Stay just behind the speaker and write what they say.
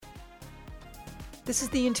This is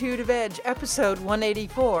The Intuitive Edge, episode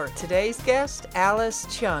 184. Today's guest, Alice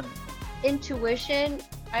Chun. Intuition,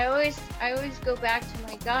 I always go back to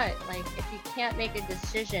my gut. Like, if you can't make a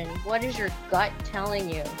decision, what is your gut telling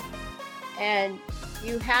you? And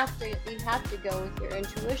you have to go with your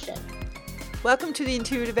intuition. Welcome to The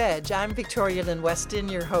Intuitive Edge. I'm Victoria Lynn Weston,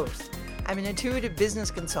 your host. I'm an intuitive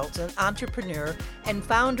business consultant, entrepreneur, and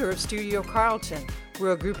founder of Studio Carlton.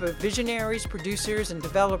 We're a group of visionaries, producers, and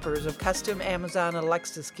developers of custom Amazon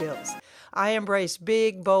Alexa skills. I embrace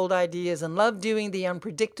big, bold ideas and love doing the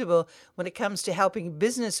unpredictable when it comes to helping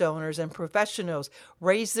business owners and professionals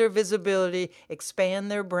raise their visibility, expand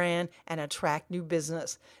their brand, and attract new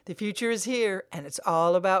business. The future is here, and it's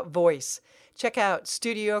all about voice. Check out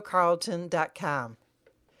studiocarlton.com.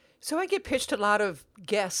 So I get pitched a lot of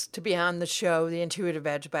guests to be on the show, The Intuitive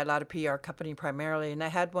Edge, by a lot of PR company primarily. And I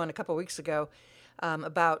had one a couple of weeks ago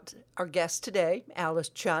about our guest today, Alice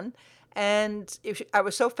Chun. And I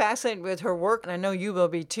was so fascinated with her work, and I know you will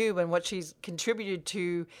be too, and what she's contributed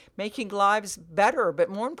to making lives better, but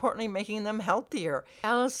more importantly, making them healthier.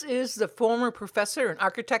 Alice is the former professor in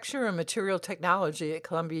architecture and material technology at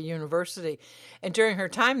Columbia University. And during her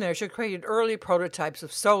time there, she created early prototypes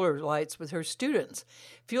of solar lights with her students.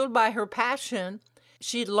 Fueled by her passion,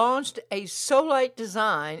 she launched a Solite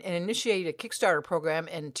design and initiated a Kickstarter program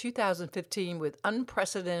in 2015 with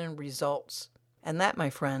unprecedented results. And that, my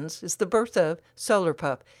friends, is the birth of Solar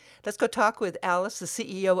Pup. Let's go talk with Alice, the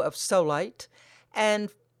CEO of Solite, and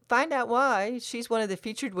find out why she's one of the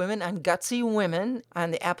featured women on Gutsy Women on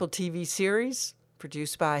the Apple TV series,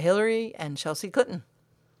 produced by Hillary and Chelsea Clinton.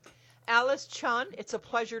 Alice Chun, it's a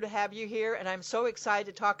pleasure to have you here, and I'm so excited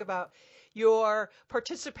to talk about your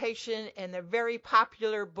participation in the very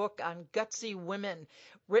popular book on Gutsy Women,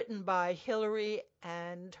 written by Hillary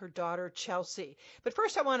and her daughter Chelsea. But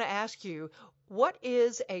first I want to ask you, what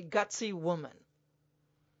is a gutsy woman?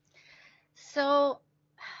 So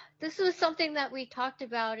this was something that we talked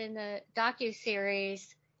about in the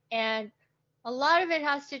docuseries, and a lot of it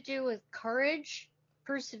has to do with courage,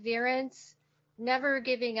 perseverance, never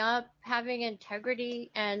giving up, having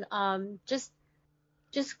integrity, and just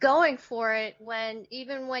going for it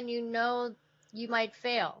even when you know you might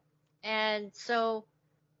fail. And so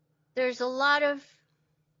there's a lot of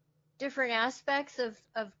different aspects of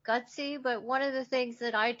Gutsy, but one of the things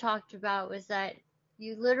that I talked about was that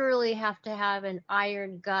you literally have to have an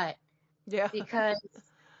iron gut. Yeah. Because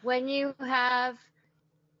when you have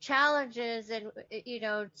challenges and,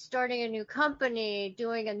 starting a new company,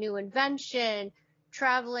 doing a new invention,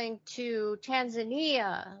 traveling to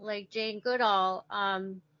Tanzania, like Jane Goodall,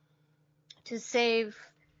 to save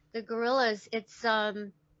the gorillas,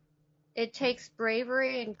 it takes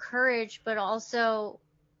bravery and courage, but also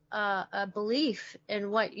a belief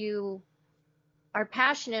in what you are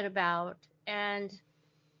passionate about, and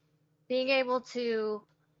being able to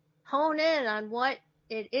hone in on what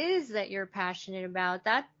it is that you're passionate about.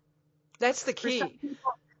 That's the key.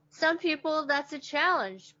 Some people that's a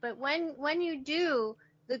challenge, but when you do,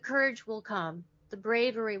 the courage will come, the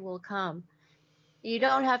bravery will come. You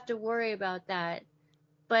don't have to worry about that.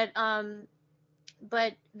 But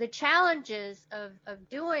the challenges of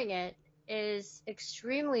doing it is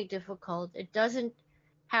extremely difficult. It doesn't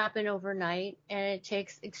happen overnight, and it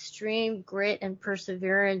takes extreme grit and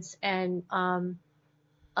perseverance, and a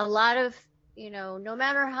lot of, no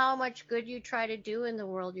matter how much good you try to do in the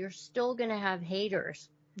world, you're still going to have haters.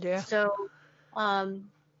 Yeah. So, and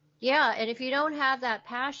if you don't have that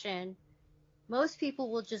passion, most people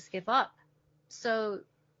will just give up. So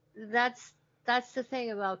that's the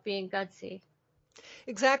thing about being gutsy.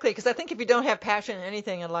 Exactly, because I think if you don't have passion in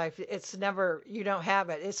anything in life, you don't have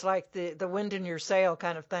it. It's like the wind in your sail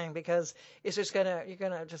kind of thing, because it's just you're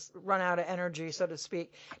gonna just run out of energy, so to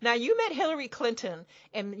speak. Now, you met Hillary Clinton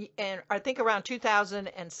and I think around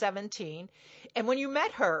 2017, and when you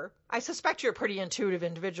met her, I suspect you're a pretty intuitive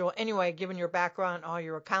individual anyway, given your background, all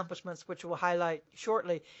your accomplishments, which we'll highlight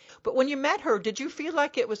shortly. But when you met her, did you feel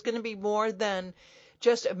like it was going to be more than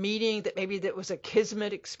just a meeting, that was a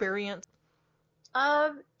kismet experience?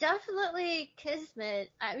 Definitely kismet.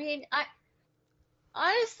 I mean,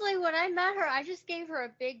 honestly, when I met her, I just gave her a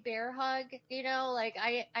big bear hug. Like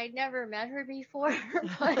I never met her before,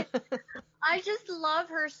 but I just love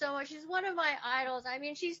her so much. She's one of my idols. I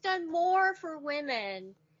mean, she's done more for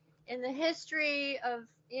women in the history of,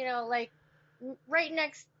 like right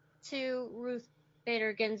next to Ruth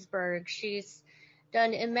Bader Ginsburg. She's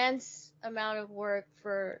done immense amount of work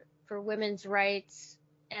for women's rights,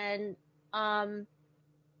 and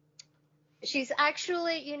she's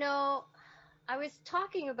actually, I was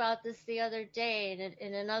talking about this the other day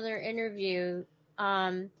in another interview,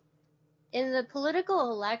 in the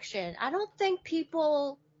political election, I don't think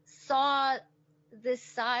people saw this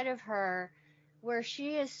side of her where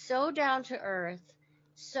she is so down to earth,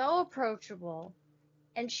 so approachable,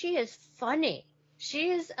 and she is funny. She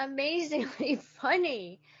is amazingly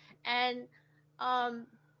funny. And um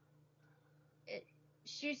it,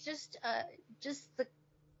 she's just the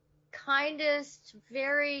kindest,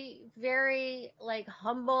 very, very like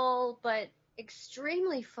humble, but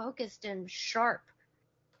extremely focused and sharp.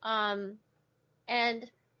 Um, and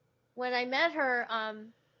when I met her,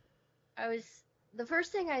 I was the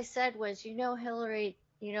first thing I said was, Hillary,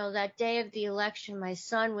 that day of the election, my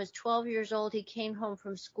son was 12 years old. He came home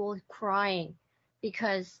from school crying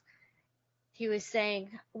because he was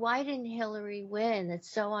saying, "Why didn't Hillary win? It's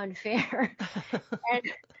so unfair." And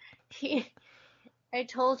he, I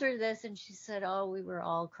told her this, and she said, "Oh, we were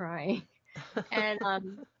all crying." And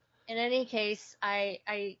in any case,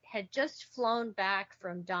 I had just flown back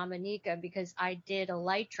from Dominica because I did a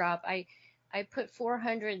light drop. I put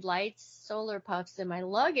 400 lights, solar puffs in my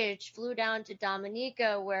luggage, flew down to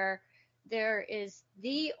Dominica, where there is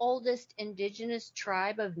the oldest indigenous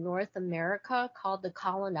tribe of North America called the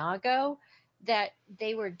Kalinago, that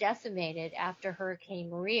they were decimated after Hurricane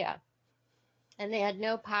Maria. And they had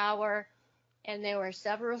no power, and there were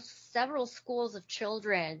several schools of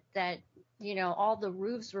children that, all the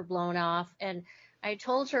roofs were blown off. And I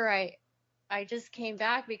told her I just came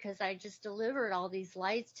back because I just delivered all these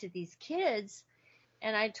lights to these kids,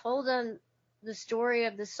 and I told them the story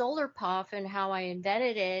of the solar puff and how I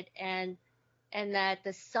invented it, and that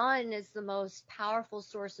the sun is the most powerful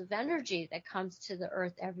source of energy that comes to the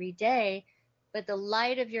earth every day, but the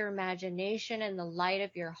light of your imagination and the light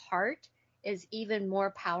of your heart is even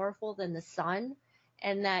more powerful than the sun,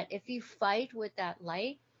 and that if you fight with that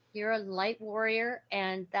light, you're a light warrior,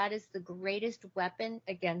 and that is the greatest weapon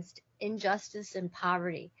against injustice and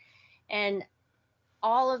poverty. And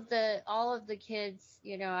all of the kids,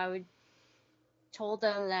 I would told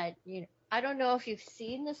them that, I don't know if you've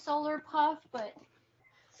seen the solar puff, but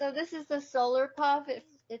so this is the solar puff.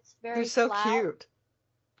 It's They're very so flat, cute.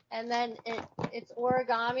 and then it's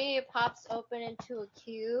origami. It pops open into a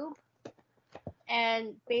cube,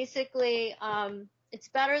 and basically it's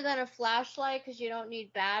better than a flashlight because you don't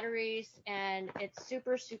need batteries, and it's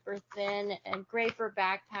super, super thin and great for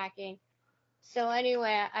backpacking. So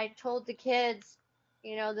anyway, I told the kids,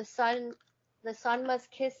 the sun must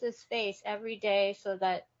kiss his face every day so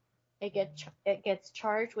that it gets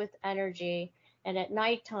charged with energy, and at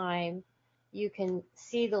nighttime you can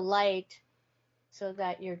see the light so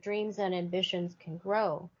that your dreams and ambitions can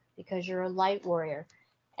grow because you're a light warrior.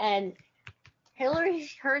 And Hillary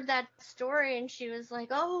heard that story and she was like,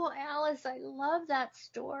 "Oh, Alice, I love that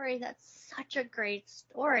story. That's such a great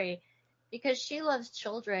story," because she loves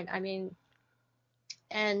children. I mean,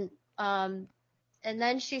 and um, and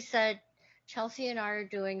then she said, "Chelsea and I are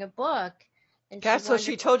doing a book," and she God, so wanted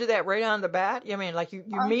she told you that right on the bat? I mean, like you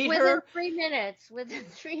meet within her? 3 minutes, within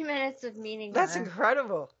 3 minutes of meeting That's her,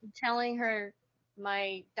 incredible. telling her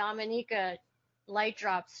my Dominica light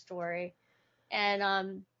drop story.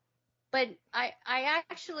 And but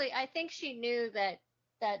I think she knew that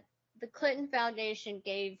the Clinton Foundation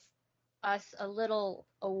gave us a little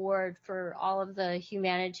award for all of the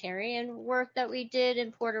humanitarian work that we did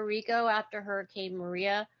in Puerto Rico after Hurricane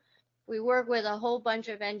Maria. We work with a whole bunch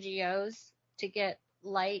of NGOs to get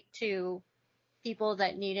light to people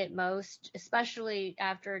that need it most, especially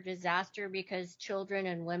after a disaster, because children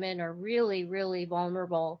and women are really, really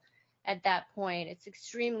vulnerable at that point. It's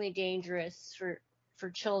extremely dangerous for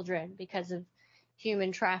children because of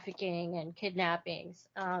human trafficking and kidnappings.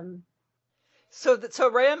 So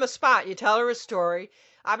right on the spot, you tell her a story.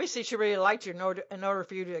 Obviously, she really liked you in order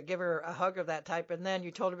for you to give her a hug of that type. And then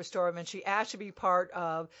you told her a story, and then she asked to be part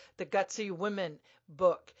of the Gutsy Women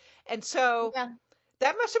book. And so Yeah.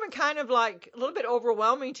 that must have been kind of like a little bit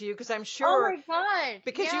overwhelming to you, because I'm Oh sure, my God.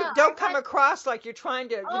 because you Yeah, I don't come got. across like you're trying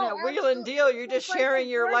to, Oh, wheel and absolutely. deal. It You're was just like a sharing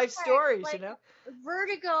your life vortex, stories, like a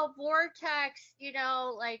vertigo vortex,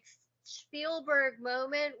 like Spielberg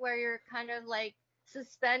moment where you're kind of like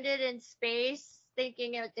suspended in space,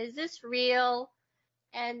 thinking, is this real?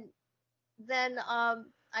 And then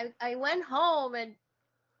I went home and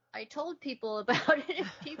I told people about it, and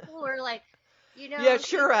people were like, Yeah, she's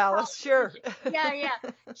sure, a Alice, sure. politician. Yeah, yeah.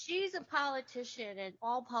 She's a politician, and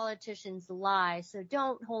all politicians lie, so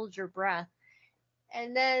don't hold your breath.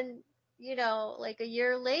 And then, like a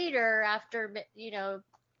year later, after,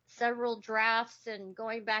 several drafts and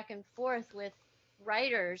going back and forth with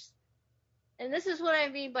writers, and this is what I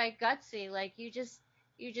mean by gutsy, like you just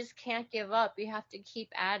can't give up. You have to keep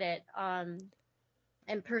at it,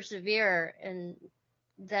 and persevere. And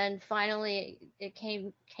then finally it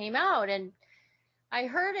came out. And I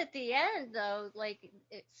heard at the end though, like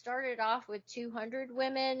it started off with 200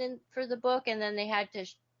 women for the book, and then they had to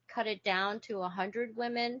cut it down to 100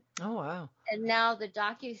 women. Oh, wow. And now the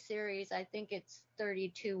docu-series, I think it's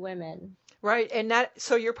 32 women. Right. And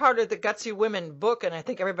so you're part of the Gutsy Women book, and I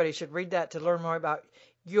think everybody should read that to learn more about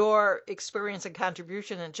your experience and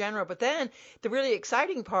contribution in general. But then the really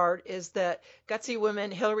exciting part is that Gutsy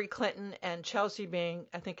Women, Hillary Clinton and Chelsea being,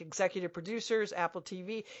 I think, executive producers, Apple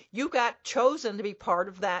TV, you got chosen to be part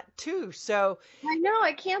of that too. I know,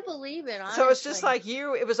 I can't believe it, So it's just honestly.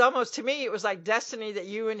 like it was almost, to me, it was like destiny that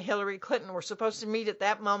you and Hillary Clinton were supposed to meet at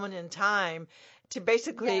that moment in time to Yeah.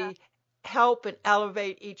 basically help and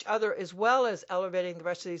elevate each other as well as elevating the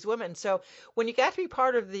rest of these women. So when you got to be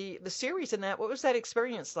part of the series and that, what was that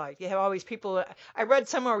experience like? You have all these people. I read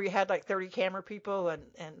somewhere where you had like 30 camera people and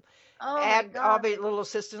Oh my add all God. the little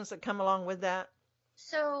assistants that come along with that.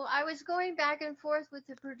 So I was going back and forth with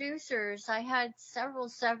the producers. I had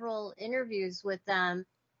several interviews with them,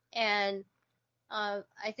 and I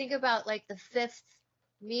think about like the fifth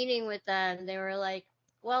meeting with them, they were like,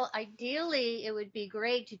 well, ideally, it would be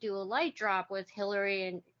great to do a light drop with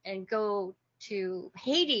Hillary and go to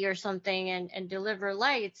Haiti or something and deliver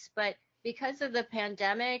lights. But because of the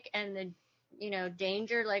pandemic and the,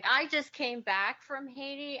 danger, like I just came back from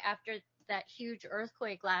Haiti after that huge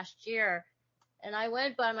earthquake last year. And I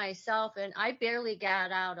went by myself, and I barely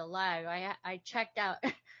got out alive. I checked out.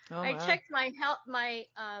 Oh, I wow. checked my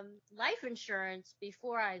life insurance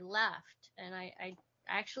before I left, and I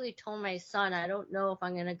actually told my son I don't know if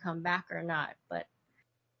I'm gonna come back or not, but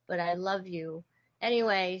I love you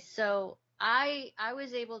anyway. So I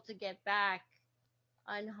was able to get back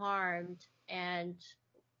unharmed, and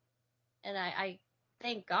I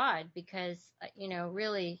thank God, because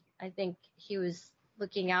really I think He was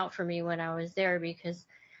looking out for me when I was there, because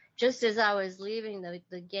just as I was leaving,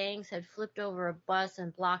 the gangs had flipped over a bus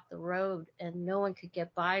and blocked the road, and no one could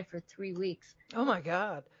get by for 3 weeks. Oh, my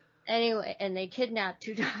God. Anyway, and they kidnapped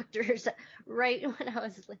two doctors right when I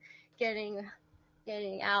was getting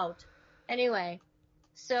getting out. Anyway,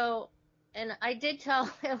 so, and I did tell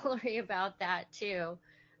Hillary about that too.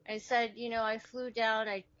 I said, I flew down,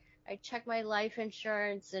 I checked my life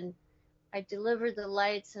insurance, and I delivered the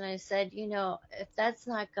lights, and I said, if that's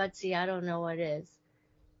not gutsy, I don't know what is.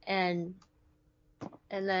 And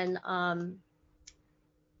then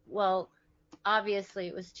well, obviously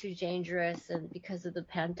it was too dangerous, and because of the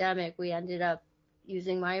pandemic we ended up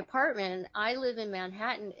using my apartment. I live in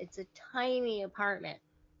Manhattan. It's a tiny apartment.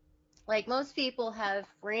 Like most people have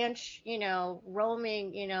ranch,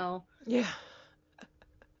 roaming, Yeah.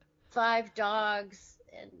 5 dogs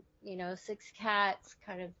and, 6 cats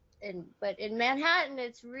kind of. But in Manhattan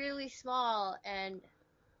it's really small, and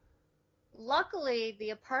luckily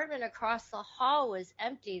the apartment across the hall was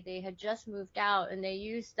empty. They had just moved out, and they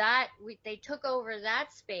used that. They took over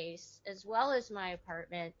that space as well as my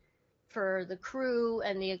apartment for the crew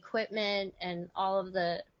and the equipment and all of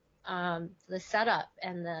the setup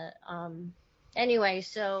and the anyway.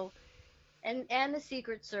 So, and the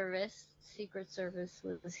Secret Service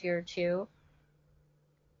was here too.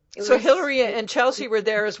 It So was Hillary and Chelsea were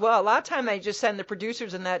there as well. A lot of time they just send the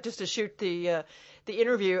producers and that just to shoot the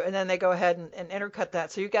interview, and then they go ahead and intercut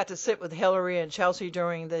that. So you got to sit with Hillary and Chelsea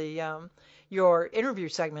during the your interview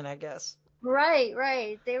segment, I guess. right,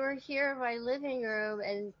 right. They were here in my living room,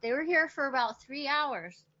 and they were here for about 3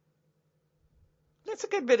 hours. That's a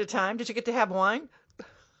good bit of time. Did you get to have wine?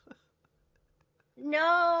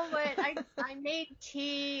 No, but I made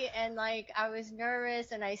tea, and like I was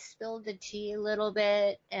nervous, and I spilled the tea a little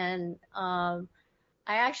bit, and I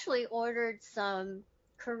actually ordered some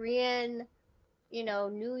Korean,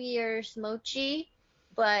 New Year's mochi,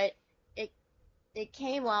 but it it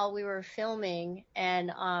came while we were filming,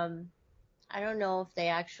 and I don't know if they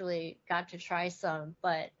actually got to try some,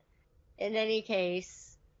 but in any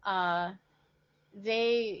case,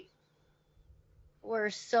 they were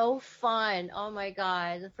so fun. Oh my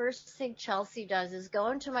God. The first thing Chelsea does is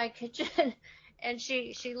go into my kitchen and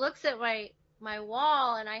she looks at my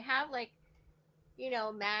wall, and I have like,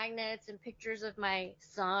 magnets and pictures of my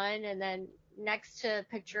son, and then next to a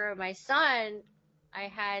picture of my son, I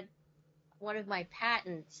had one of my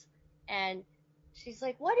patents. And she's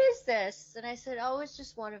like, "What is this?" And I said, "Oh, it's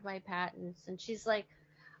just one of my patents." And she's like,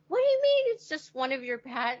 "What do you mean it's just one of your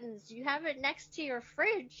patents? You have it next to your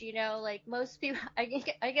fridge, like most people."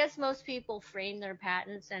 I guess most people frame their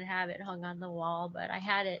patents and have it hung on the wall, but I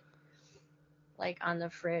had it like on the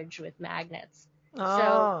fridge with magnets. So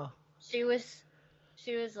Oh, she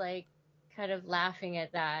was like kind of laughing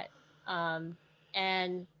at that.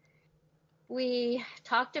 And we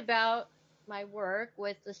talked about my work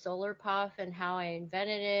with the solar puff and how I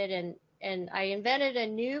invented it, and I invented a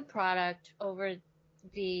new product over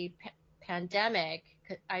the pandemic.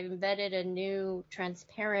 I invented a new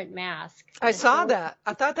transparent mask, I and it's saw really that.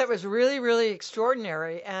 I thought that was really, really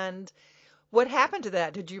extraordinary. And what happened to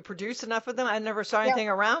that? Did you produce enough of them? I never saw yeah. anything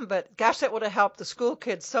around, but gosh, that would have helped the school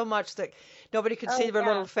kids so much that nobody could see Oh their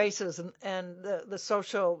little yeah, faces and the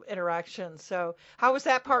social interaction. So how was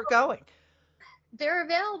that part going? they're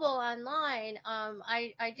available online.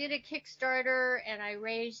 I did a Kickstarter and I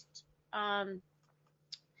raised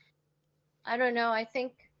I don't know, I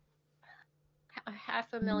think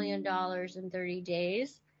 $500,000 in 30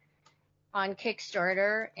 days on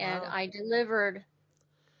Kickstarter, and Wow. I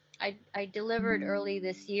delivered early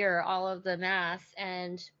this year all of the masks,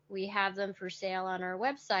 and we have them for sale on our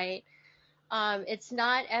website. It's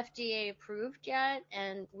not FDA approved yet,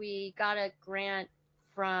 and we got a grant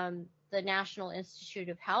from the National Institute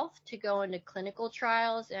of Health to go into clinical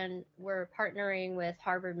trials, and we're partnering with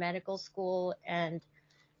Harvard Medical School and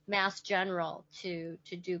Mass General to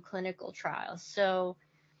do clinical trials. So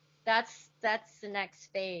that's the next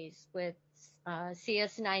phase with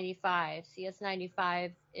CS95.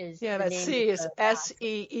 CS95 is Yeah, the that name of C is the mask.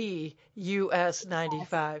 SEEUS Yes.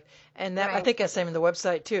 95, and that I Right. think that's the name of the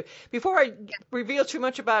website too. Before I reveal too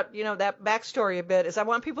much about that backstory a bit, is I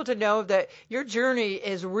want people to know that your journey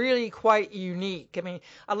is really quite unique. I mean,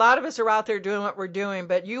 a lot of us are out there doing what we're doing,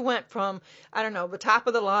 but you went from, I don't know, the top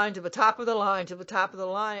of the line to the top of the line to the top of the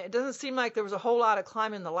line. It doesn't seem like there was a whole lot of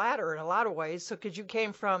climbing the ladder in a lot of ways. So because you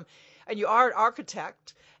came from, and you are an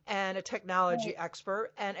architect and a technology Right.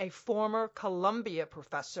 expert and a former Columbia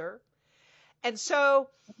professor. And so,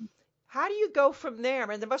 how do you go from there? I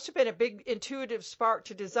mean, there must have been a big intuitive spark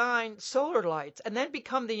to design solar lights and then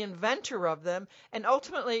become the inventor of them and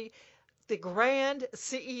ultimately the grand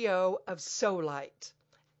CEO of Solite.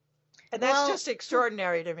 And that's Well, just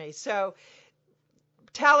extraordinary to me. So,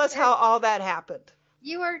 tell us that how all that happened.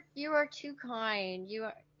 you are too kind.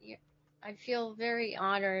 I feel very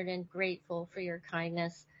honored and grateful for your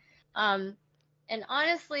kindness. Um, and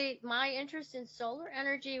honestly, my interest in solar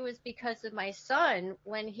energy was because of my son.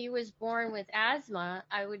 When he was born with asthma,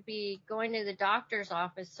 I would be going to the doctor's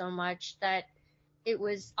office so much that it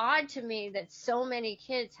was odd to me that so many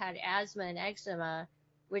kids had asthma and eczema,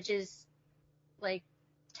 which is like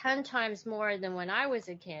 10 times more than when I was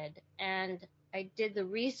a kid. And I did the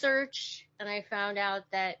research and I found out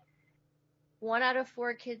that 1 out of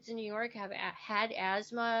 4 kids in New York have had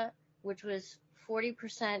asthma, which was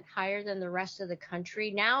 40% higher than the rest of the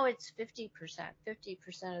country. Now it's 50%,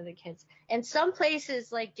 50% of the kids. And some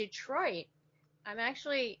places like Detroit, I'm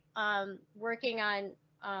actually working on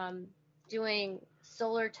doing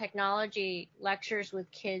solar technology lectures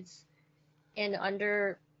with kids in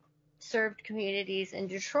underserved communities in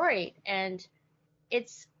Detroit. And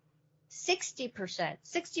it's 60%.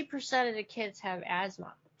 60% of the kids have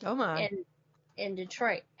asthma Oh my. in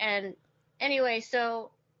Detroit. And anyway,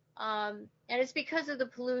 so and it's because of the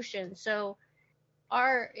pollution. So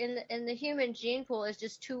our in the human gene pool is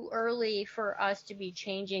just too early for us to be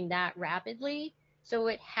changing that rapidly. So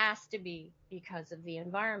it has to be because of the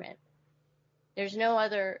environment. There's no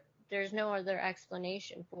other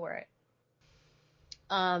explanation for it.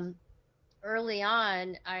 Um, Early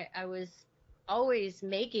on, I was always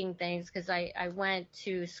making things because I went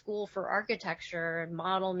to school for architecture and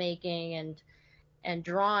model making and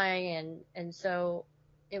drawing, and so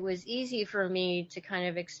it was easy for me to kind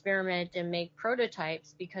of experiment and make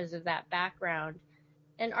prototypes because of that background.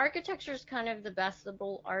 And architecture is kind of the best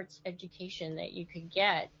liberal arts education that you could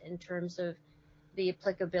get in terms of the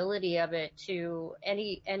applicability of it to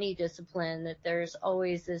any discipline, that there's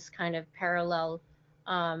always this kind of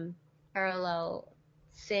um, parallel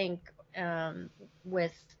sync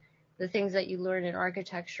with the things that you learn in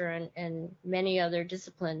architecture and many other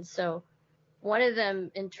disciplines. So one of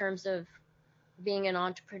them in terms of being an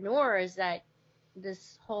entrepreneur is that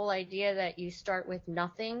this whole idea that you start with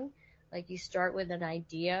nothing, like you start with an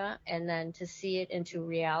idea and then to see it into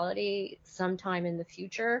reality sometime in the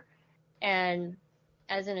future. And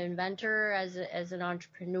as an inventor, as an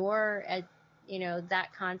entrepreneur,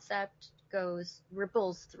 that concept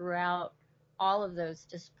ripples throughout all of those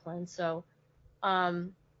disciplines. So,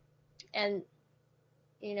 um, and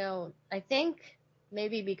I think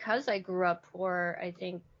maybe because I grew up poor, I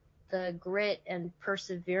think the grit and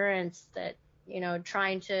perseverance that,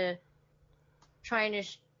 trying to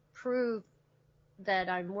prove that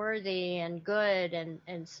I'm worthy and good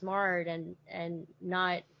and smart and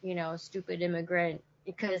not, stupid immigrant,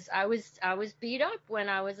 because I was beat up when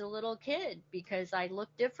I was a little kid because I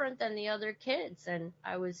looked different than the other kids, and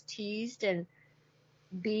I was teased and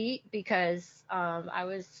beat because I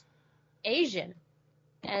was Asian.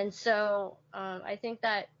 And so I think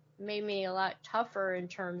that made me a lot tougher in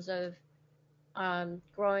terms of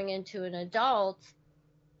growing into an adult,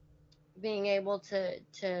 being able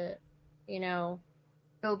to you know,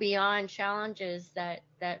 go beyond challenges that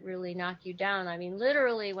really knock you down. I mean,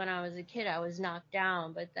 literally when I was a kid, I was knocked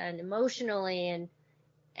down, but then emotionally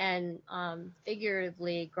and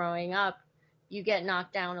figuratively growing up, you get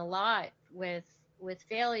knocked down a lot with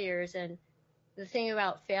failures. And the thing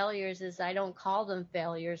about failures is I don't call them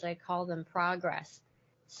failures, I call them progress.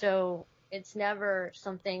 So it's never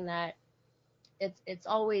something that it's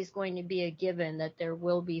always going to be a given that there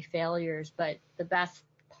will be failures, but the best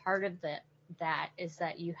part of that is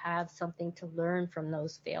that you have something to learn from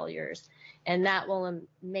those failures, and that will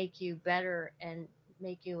make you better and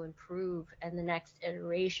make you improve, and the next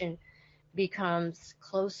iteration becomes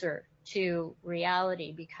closer to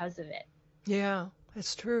reality because of it. Yeah,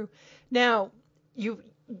 it's true. Now, you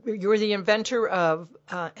you're the inventor of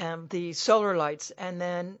the solar lights, and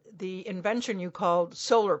then the invention you called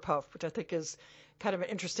Solar Puff, which I think is kind of an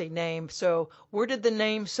interesting name. So, where did the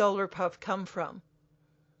name Solar Puff come from?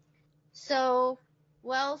 So,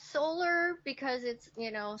 well, solar because it's,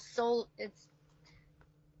 it's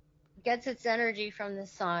gets its energy from the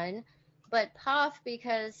sun, but puff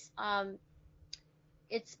because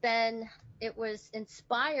it's been it was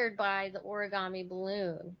inspired by the origami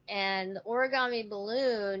balloon. And the origami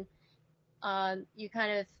balloon, you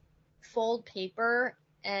kind of fold paper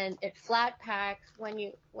and it flat packs. When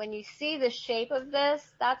you see the shape of this,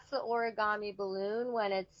 that's the origami balloon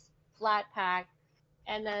when it's flat packed.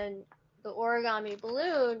 And then the origami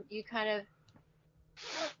balloon, you kind of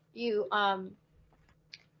you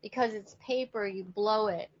because it's paper, you blow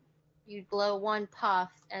it. You blow one puff,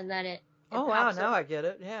 and then it Oh, wow, pops now open. I get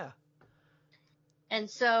it. Yeah. And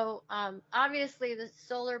so, obviously, the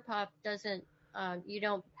solar puff doesn't. You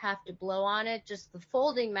don't have to blow on it. Just the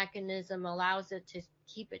folding mechanism allows it to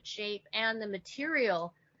keep its shape, and the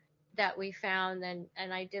material that we found. And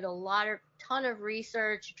I did ton of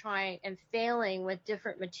research, trying and failing with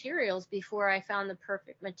different materials before I found the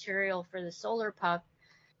perfect material for the solar puff.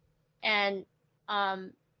 And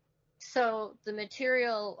so the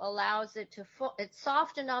material allows it to fold. It's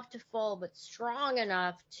soft enough to fold, but strong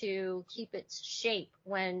enough to keep its shape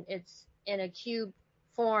when it's in a cube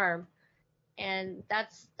form. And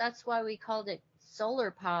that's why we called it Solar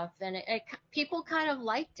Puff. And people kind of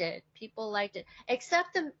liked it. People liked it,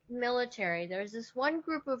 except the military. There's this one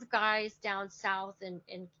group of guys down south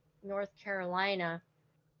in North Carolina,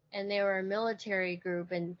 and they were a military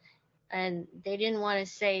group, and they didn't want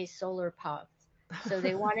to say Solar Puff. So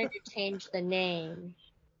they wanted to change the name.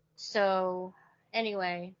 So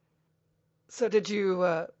anyway. So, did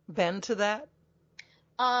you bend to that?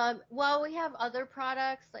 Well, we have other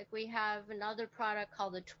products. Like we have another product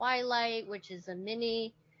called the Twilight, which is a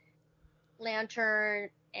mini lantern.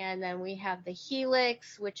 And then we have the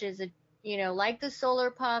Helix, which is like the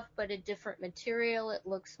Solar Puff, but a different material. It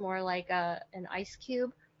looks more like an ice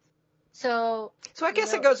cube. So I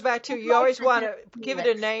guess it goes back to you always want to give it a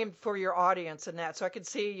Helix. name for your audience and that. So I can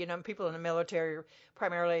see, people in the military,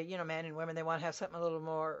 primarily, men and women, they want to have something a little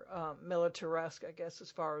more militaresque, I guess,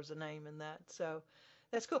 as far as the name and that. So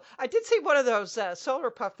that's cool. I did see one of those solar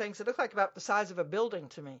puff things. It looked like about the size of a building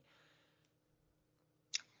to me.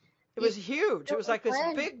 It was huge. It was like this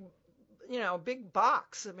big, big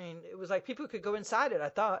box. I mean, it was like people could go inside it, I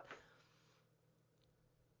thought.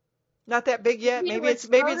 Not that big yet. Maybe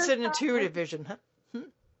it's an intuitive vision, huh?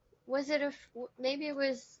 Was it maybe it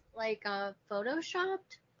was like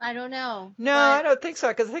photoshopped? I don't know. No, I don't think so,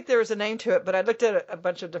 because I think there was a name to it, but I looked at a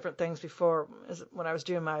bunch of different things before when I was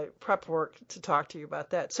doing my prep work to talk to you about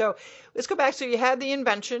that. So let's go back. So you had the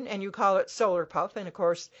invention, and you call it Solar Puff, and of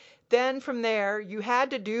course, then from there, you had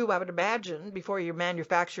to do, I would imagine, before you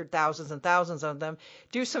manufactured thousands and thousands of them,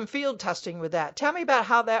 do some field testing with that. Tell me about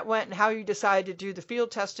how that went and how you decided to do the field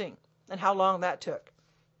testing and how long that took.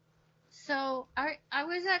 So I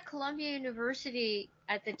was at Columbia University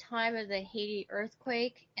at the time of the Haiti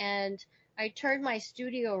earthquake, and I turned my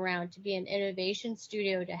studio around to be an innovation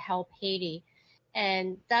studio to help Haiti.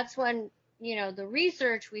 And that's when, the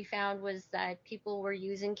research we found was that people were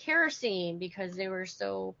using kerosene because they were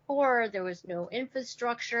so poor, there was no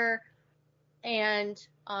infrastructure, and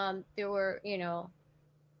there were,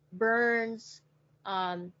 burns,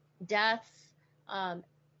 deaths,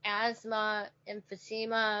 asthma,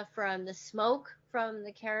 emphysema from the smoke from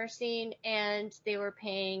the kerosene, and they were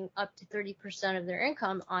paying up to 30% of their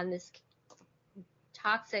income on this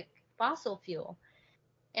toxic fossil fuel.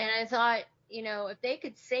 And I thought, if they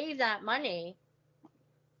could save that money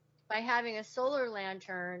by having a solar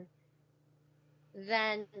lantern,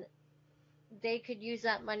 then they could use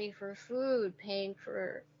that money for food, paying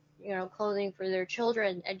for, clothing for their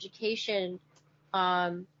children, education.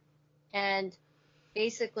 And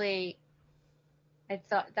basically, I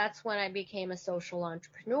thought that's when I became a social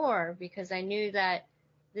entrepreneur, because I knew that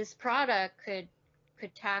this product could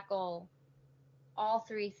tackle all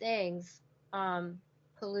three things: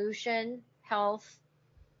 pollution, health,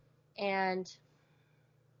 and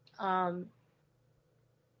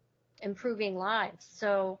improving lives.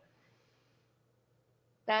 So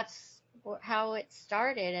that's how it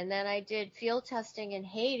started. And then I did field testing in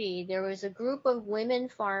Haiti. There was a group of women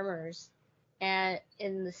farmers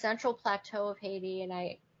in the central plateau of Haiti, and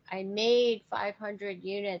I made 500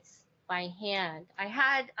 units by hand. I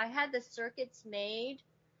had the circuits made,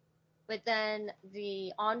 but then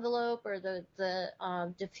the envelope or the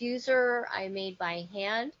diffuser I made by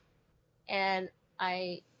hand, and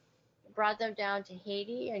I brought them down to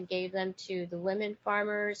Haiti and gave them to the women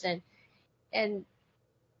farmers. And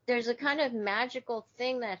there's a kind of magical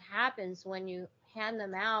thing that happens when you hand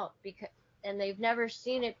them out, and they've never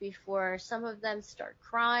seen it before. Some of them start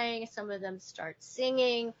crying, some of them start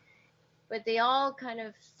singing, but they all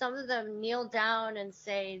some of them kneel down and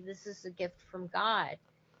say, "This is a gift from God."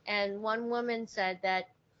 And one woman said that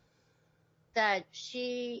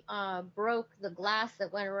she broke the glass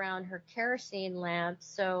that went around her kerosene lamp,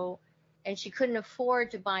 and she couldn't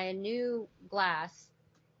afford to buy a new glass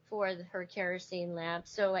for her kerosene lamp.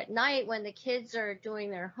 So at night, when the kids are doing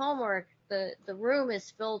their homework, the room is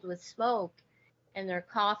filled with smoke, and they're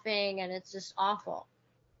coughing, and it's just awful.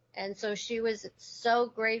 And so she was so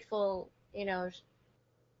grateful,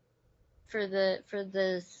 for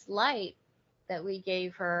this light that we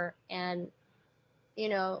gave her. And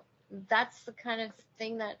that's the kind of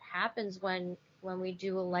thing that happens when we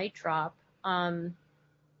do a light drop. And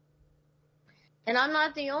I'm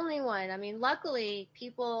not the only one. I mean, luckily,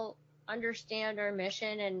 people understand our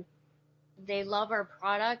mission and they love our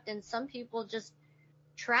product. And some people just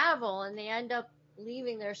travel and they end up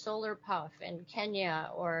leaving their solar puff in Kenya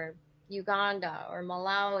or Uganda or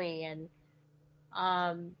Malawi,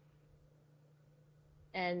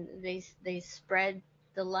 and they spread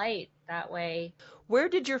the light that way. Where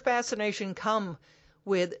did your fascination come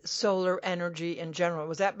with solar energy in general?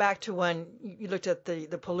 Was that back to when you looked at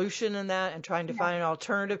the pollution and that and trying to find an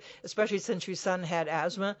alternative, especially since your son had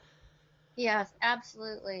asthma? Yes,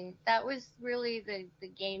 absolutely. That was really the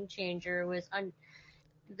game changer, was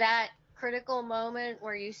that critical moment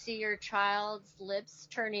where you see your child's lips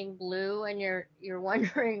turning blue and you're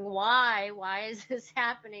wondering why is this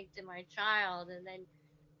happening to my child? And then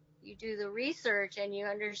you do the research and you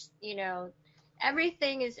understand,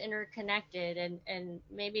 everything is interconnected, and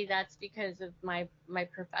maybe that's because of my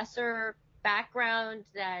professor background,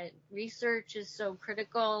 that research is so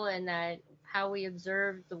critical, and that how we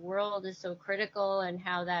observe the world is so critical, and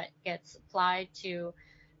how that gets applied to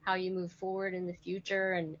how you move forward in the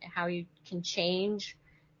future and how you can change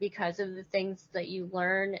because of the things that you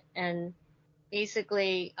learn. And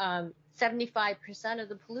basically, 75% of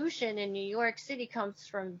the pollution in New York City comes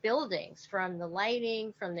from buildings, from the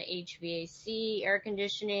lighting, from the HVAC, air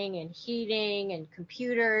conditioning and heating and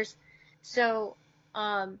computers. So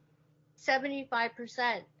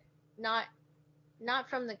 75%, not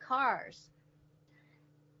from the cars.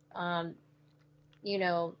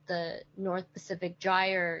 The North Pacific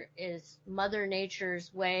Gyre is Mother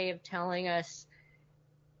Nature's way of telling us,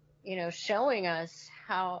 showing us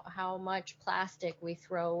how much plastic we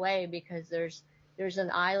throw away, because there's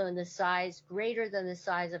an island the size greater than the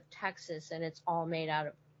size of Texas, and it's all made out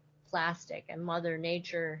of plastic. And Mother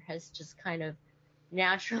Nature has just kind of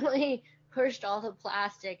naturally pushed all the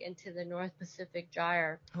plastic into the North Pacific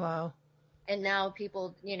Gyre. Wow. And now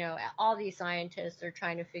people, all these scientists are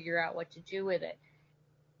trying to figure out what to do with it.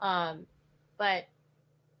 But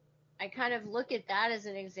I kind of look at that as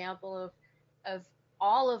an example of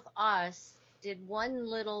all of us did one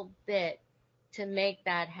little bit to make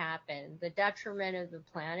that happen. The detriment of the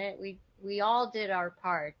planet, we all did our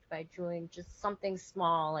part by doing just something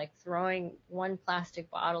small, like throwing one plastic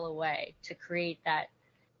bottle away to create that.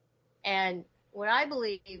 And what I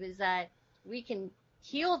believe is that we can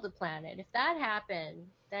heal the planet. If that happened,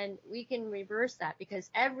 then we can reverse that, because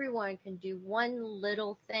everyone can do one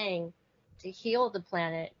little thing to heal the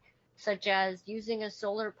planet, such as using a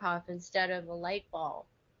solar puff instead of a light bulb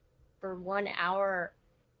for 1 hour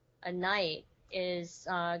a night is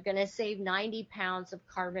going to save 90 pounds of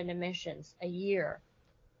carbon emissions a year.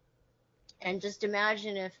 And just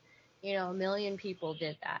imagine a million people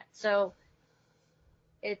did that. So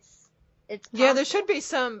it's it's Yeah, there should possible. be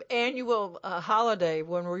some annual holiday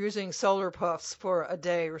when we're using solar puffs for a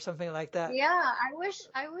day or something like that. Yeah, I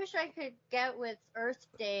wish I could get with Earth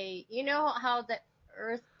Day. You know how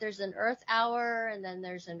there's an Earth hour and then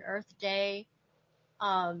there's an Earth Day.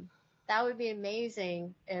 Um, that would be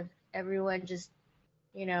amazing if everyone just,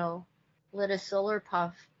 you know, lit a solar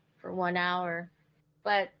puff for 1 hour.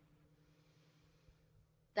 But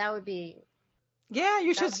that would be Yeah, that would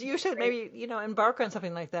you be should great. maybe, embark on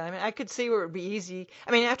something like that. I mean, I could see where it would be easy.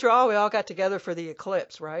 I mean, after all, we all got together for the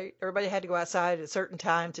eclipse, right? Everybody had to go outside at a certain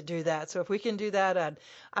time to do that. So if we can do that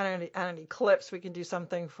on an eclipse, we can do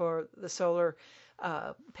something for the solar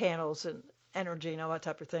panels and energy and all that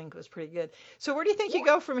type of thing. It was pretty good. So where do you think you Yeah.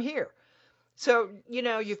 go from here? So,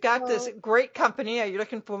 you've got this So great company. Are you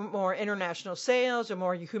looking for more international sales or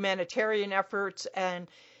more humanitarian efforts and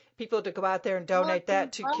people to go out there and all of donate the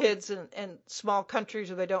that to above. kids in small countries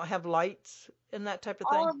where they don't have lights and that type of All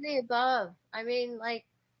thing? of the above. I mean, like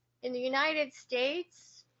in the United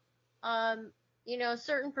States, um, a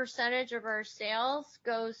certain percentage of our sales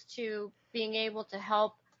goes to being able to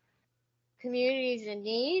help communities in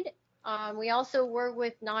need. We also work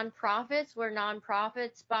with nonprofits where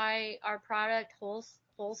nonprofits buy our product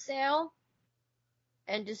wholesale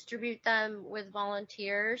and distribute them with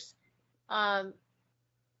volunteers. Um,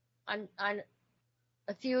 on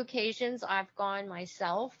a few occasions, I've gone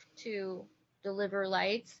myself to deliver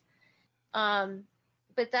lights. Um,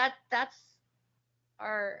 but that's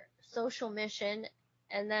our social mission.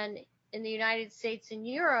 And then in the United States and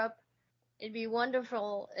Europe, it'd be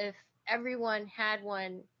wonderful if everyone had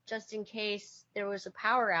one just in case there was a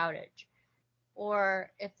power outage.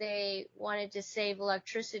 Or if they wanted to save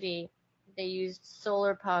electricity, they used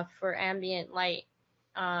solar puff for ambient light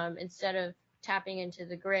instead of tapping into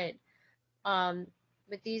the grid. Um,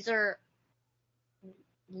 but these are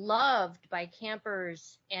loved by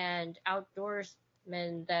campers and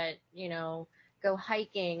outdoorsmen that, go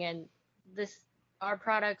hiking, and this our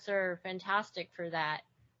products are fantastic for that.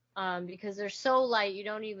 Because they're so light you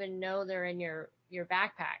don't even know they're in your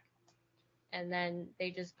backpack, and then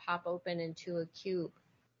they just pop open into a cube.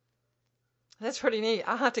 That's pretty neat.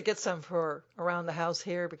 I'll have to get some for around the house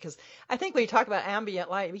here because I think when you talk about ambient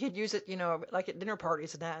light, we could use it, like at dinner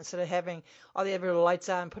parties and that, instead of having all the other little lights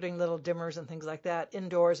on, putting little dimmers and things like that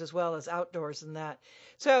indoors as well as outdoors and that.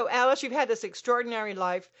 So, Alice, you've had this extraordinary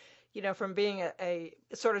life, from being a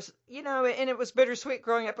sort of, and it was bittersweet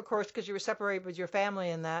growing up, of course, because you were separated with your family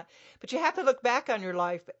and that. But you have to look back on your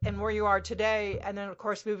life and where you are today, and then, of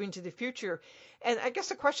course, moving to the future. And I guess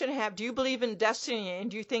the question I have, do you believe in destiny and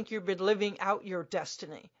do you think you've been living out your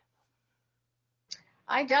destiny?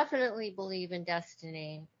 I definitely believe in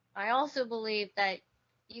destiny. I also believe that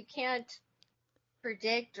you can't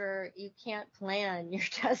predict or you can't plan your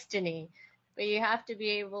destiny, but you have to be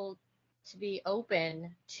able to be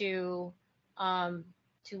open um,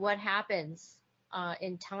 to what happens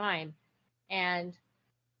in time. And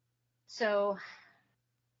so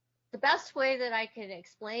the best way that I can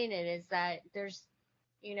explain it is that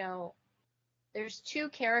you know, there's two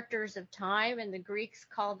characters of time, and the Greeks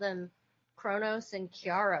call them Chronos and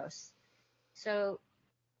Kairos. So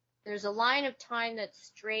there's a line of time that's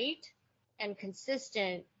straight and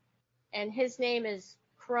consistent, and his name is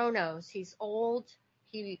Chronos. He's old.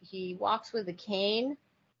 He walks with a cane,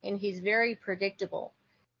 and he's very predictable.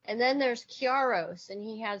 And then there's Kairos, and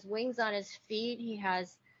he has wings on his feet. He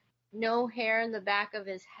has no hair in the back of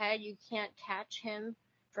his head. You can't catch him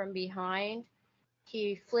from behind.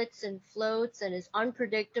 He flits and floats and is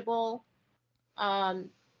unpredictable. Um,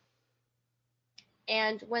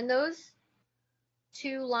 and when those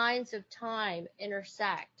two lines of time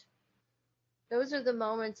intersect, those are the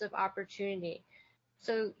moments of opportunity.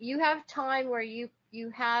 So you have time where you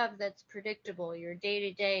have that's predictable, your day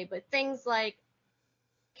to day, but things like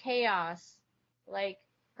chaos, like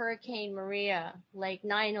Hurricane Maria, like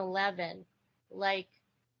 9/11, like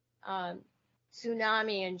um,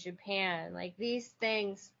 tsunami in Japan, like these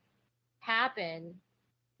things happen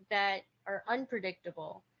that are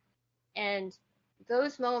unpredictable. And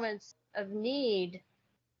those moments of need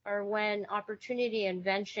are when opportunity,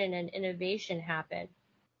 invention, and innovation happen.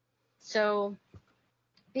 So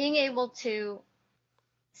being able to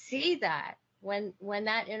see that when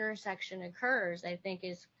that intersection occurs, I think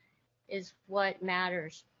is what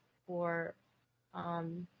matters for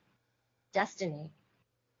um, destiny.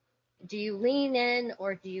 Do you lean in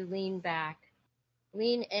or do you lean back?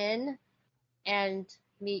 Lean in and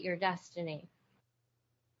meet your destiny.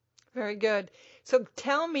 Very good. So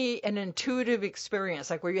tell me an intuitive experience,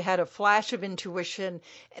 like where you had a flash of intuition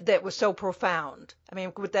that was so profound. I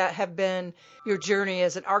mean, would that have been your journey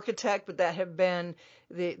as an architect? Would that have been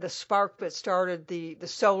the spark that started the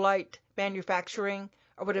Solite manufacturing,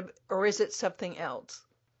 or or is it something else?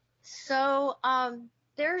 So,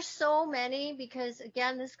 there's so many because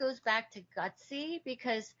again, this goes back to Gutsy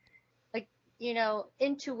because like,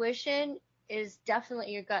 intuition is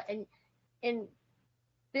definitely your gut. And in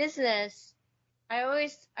business, I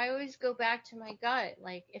always go back to my gut.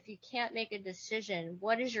 Like if you can't make a decision,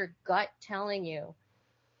 what is your gut telling you?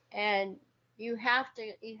 And you have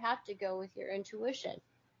to go with your intuition.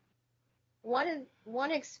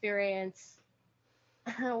 One experience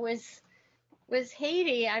was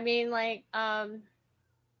Haiti. I mean, like, the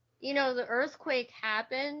earthquake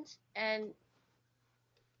happened, and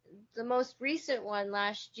the most recent one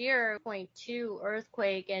last year, 0.2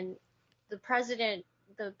 earthquake, and the president,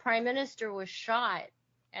 the prime minister was shot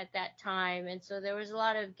at that time, and so there was a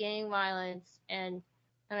lot of gang violence, and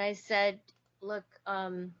I said, look,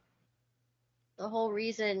 the whole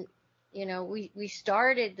reason, we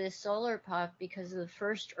started this solar puff because of the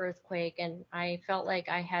first earthquake, and I felt like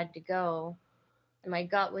I had to go, and my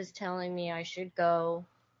gut was telling me I should go,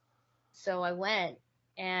 so I went,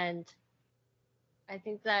 and I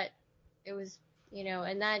think that it was,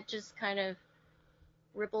 and that just kind of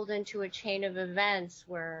rippled into a chain of events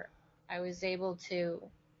where I was able to,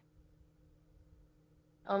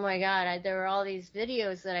 oh my God, there were all these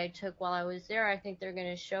videos that I took while I was there. I think they're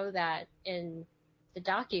going to show that in the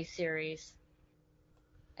docu-series.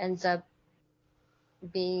 Ends up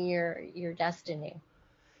being your destiny.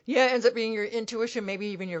 Yeah, it ends up being your intuition, maybe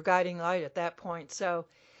even your guiding light at that point. So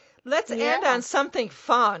let's Yeah. end on something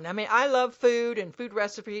fun. I mean, I love food and food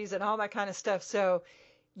recipes and all that kind of stuff. So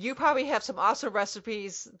you probably have some awesome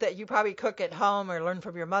recipes that you probably cook at home or learn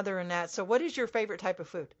from your mother and that. So what is your favorite type of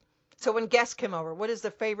food? So when guests come over, what is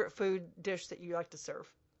the favorite food dish that you like to serve?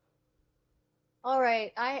 All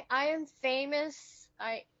right. I am famous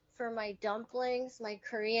for my dumplings, my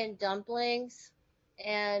Korean dumplings,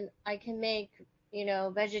 and I can make,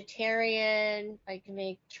 vegetarian, I can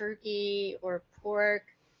make turkey or pork,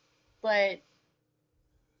 but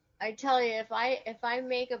I tell you, if I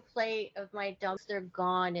make a plate of my dumplings, they're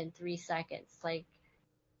gone in 3 seconds. Like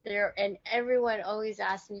and everyone always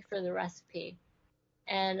asks me for the recipe.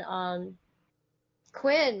 And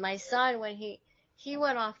Quinn, my son, when he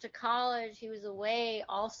went off to college, he was away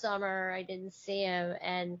all summer. I didn't see him,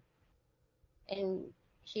 and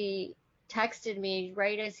he texted me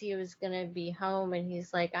right as he was gonna be home, and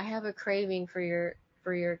he's like, "I have a craving for your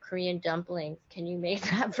Korean dumplings. Can you make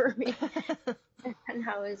that for me?" And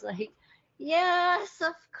I was like, "Yes,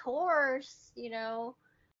 of course."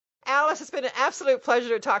 Alice, it's been an absolute pleasure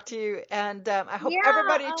to talk to you, and I hope Yeah.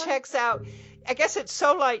 everybody checks out. I guess it's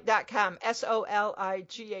solite.com,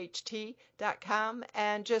 SOLIGHT.com,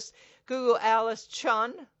 and just Google Alice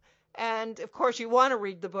Chun. And of course, you want to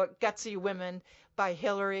read the book Gutsy Women by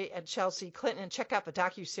Hillary and Chelsea Clinton, and check out the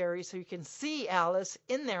docuseries so you can see Alice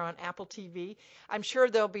in there on Apple TV. I'm sure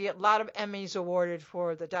there'll be a lot of Emmys awarded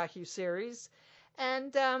for the docuseries.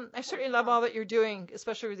 And I certainly love all that you're doing,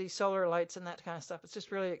 especially with these solar lights and that kind of stuff. It's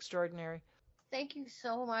just really extraordinary. Thank you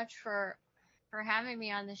so much for having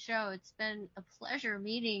me on the show. It's been a pleasure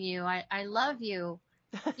meeting you. I love you.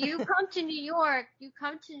 You come to New York. You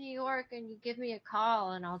come to New York and you give me a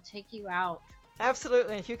call and I'll take you out.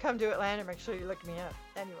 Absolutely. If you come to Atlanta, make sure you look me up.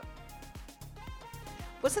 Anyway.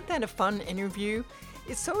 Wasn't that a fun interview?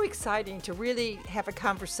 It's so exciting to really have a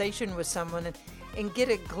conversation with someone and get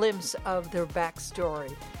a glimpse of their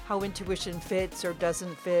backstory, how intuition fits or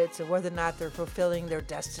doesn't fit, or whether or not they're fulfilling their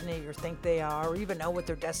destiny or think they are, or even know what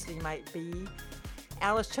their destiny might be.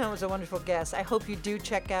 Alice Chun was a wonderful guest. I hope you do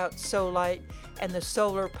check out Solite and the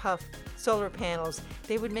Solar Puff solar panels.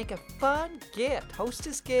 They would make a fun gift,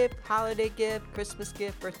 hostess gift, holiday gift, Christmas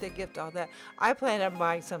gift, birthday gift, all that. I plan on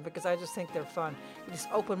buying some because I just think they're fun. You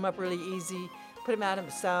just open them up really easy, put them out in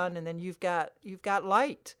the sun, and then you've got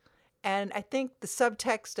light. And I think the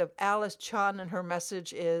subtext of Alice Chun and her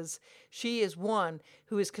message is she is one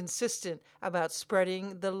who is consistent about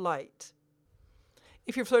spreading the light.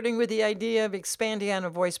 If you're flirting with the idea of expanding on a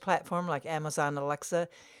voice platform like Amazon Alexa,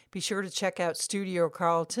 be sure to check out Studio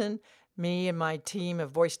Carlton. Me and my team of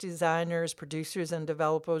voice designers, producers, and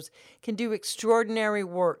developers can do extraordinary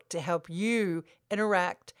work to help you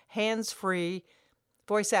interact hands-free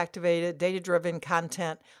voice-activated, data-driven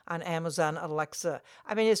content on Amazon Alexa.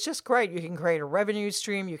 I mean, it's just great. You can create a revenue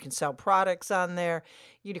stream. You can sell products on there.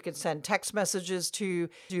 You can send text messages to.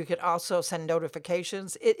 You can also send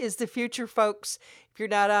notifications. It is the future, folks. If you're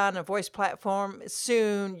not on a voice platform,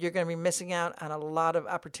 soon you're going to be missing out on a lot of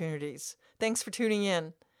opportunities. Thanks for tuning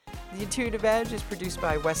in. The Intuitive Edge is produced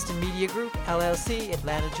by Weston Media Group, LLC,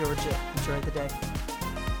 Atlanta, Georgia. Enjoy the day.